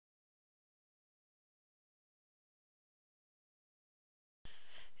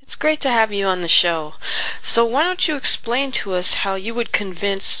It's great to have you on the show. So why don't you explain to us how you would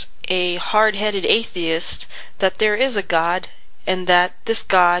convince a hard-headed atheist that there is a God and that this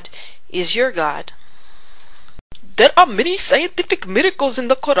God is your God? There are many scientific miracles in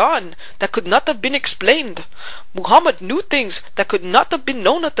the Quran that could not have been explained. Muhammad knew things that could not have been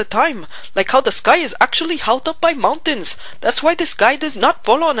known at the time, like how the sky is actually held up by mountains. That's why the sky does not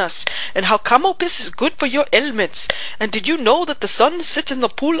fall on us, and how camel piss is good for your ailments. And did you know that the sun sits in the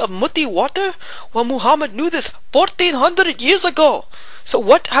pool of muddy water? Well, Muhammad knew this 1400 years ago. So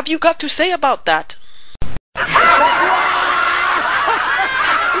what have you got to say about that?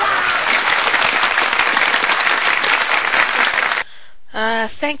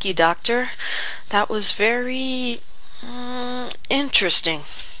 Thank you, Doctor. That was very interesting.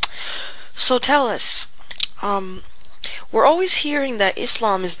 So tell us, we're always hearing that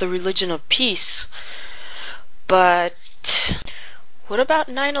Islam is the religion of peace, but what about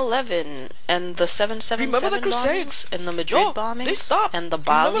 9/11 and the 777 Remember the Crusades? bombings and the Madrid bombings they stopped. and the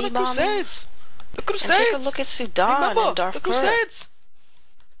Bali Remember the bombings? Crusades? The Crusades. And take a look at Sudan Remember and Darfur. the Crusades.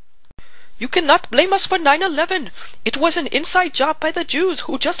 You cannot blame us for 9/11. It was an inside job by the Jews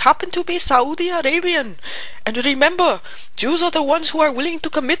who just happened to be Saudi Arabian. And remember, Jews are the ones who are willing to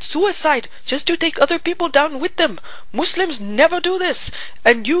commit suicide just to take other people down with them. Muslims never do this.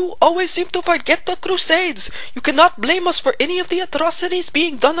 And you always seem to forget the Crusades. You cannot blame us for any of the atrocities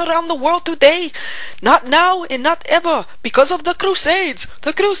being done around the world today. Not now and not ever, because of the Crusades.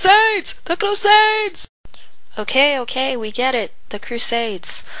 The Crusades! The Crusades! Okay, we get it. The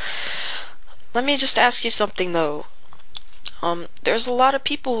Crusades. Let me just ask you something though. There's a lot of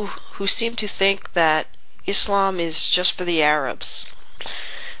people who seem to think that Islam is just for the Arabs.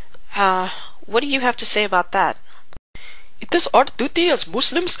 What do you have to say about that? It is our duty as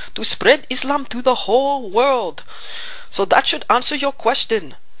Muslims to spread Islam to the whole world. So that should answer your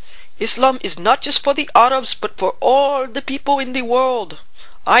question. Islam is not just for the Arabs but for all the people in the world.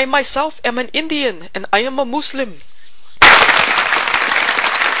 I myself am an Indian and I am a Muslim.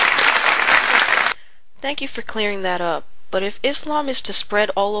 Thank you for clearing that up. But if Islam is to spread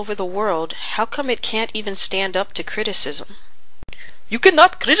all over the world, how come it can't even stand up to criticism? You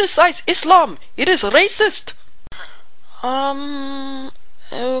cannot criticize Islam. It is racist.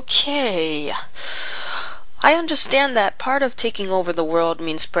 Okay. I understand that part of taking over the world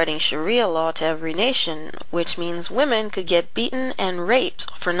means spreading Sharia law to every nation, which means women could get beaten and raped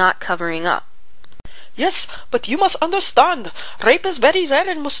for not covering up. Yes, but you must understand, rape is very rare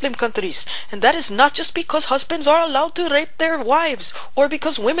in Muslim countries, and that is not just because husbands are allowed to rape their wives, or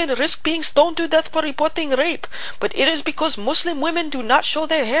because women risk being stoned to death for reporting rape, but it is because Muslim women do not show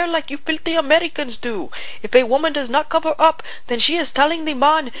their hair like you filthy Americans do. If a woman does not cover up, then she is telling the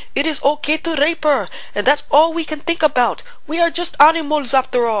man it is okay to rape her, and that's all we can think about. We are just animals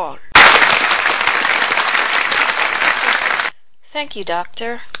after all. Thank you,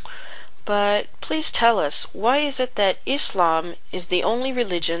 Doctor. But please tell us, why is it that Islam is the only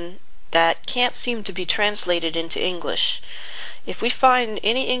religion that can't seem to be translated into English? If we find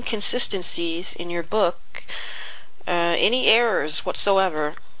any inconsistencies in your book, any errors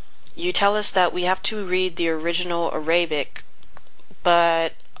whatsoever, you tell us that we have to read the original Arabic,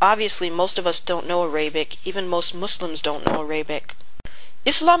 but obviously most of us don't know Arabic, even most Muslims don't know Arabic.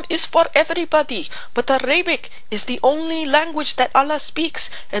 Islam is for everybody, but Arabic is the only language that Allah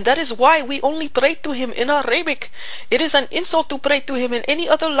speaks, and that is why we only pray to Him in Arabic. It is an insult to pray to Him in any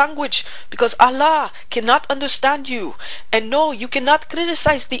other language, because Allah cannot understand you. And no, you cannot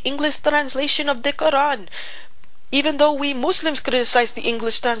criticize the English translation of the Quran, even though we Muslims criticize the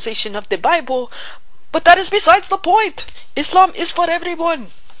English translation of the Bible, but that is besides the point. Islam is for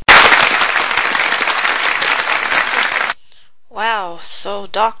everyone. Wow, so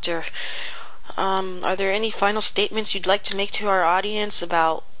Doctor, are there any final statements you'd like to make to our audience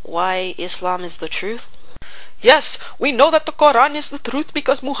about why Islam is the truth? Yes, we know that the Quran is the truth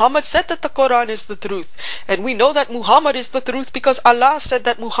because Muhammad said that the Quran is the truth. And we know that Muhammad is the truth because Allah said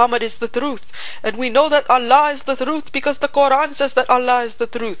that Muhammad is the truth. And we know that Allah is the truth because the Quran says that Allah is the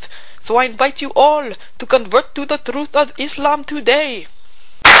truth. So I invite you all to convert to the truth of Islam today.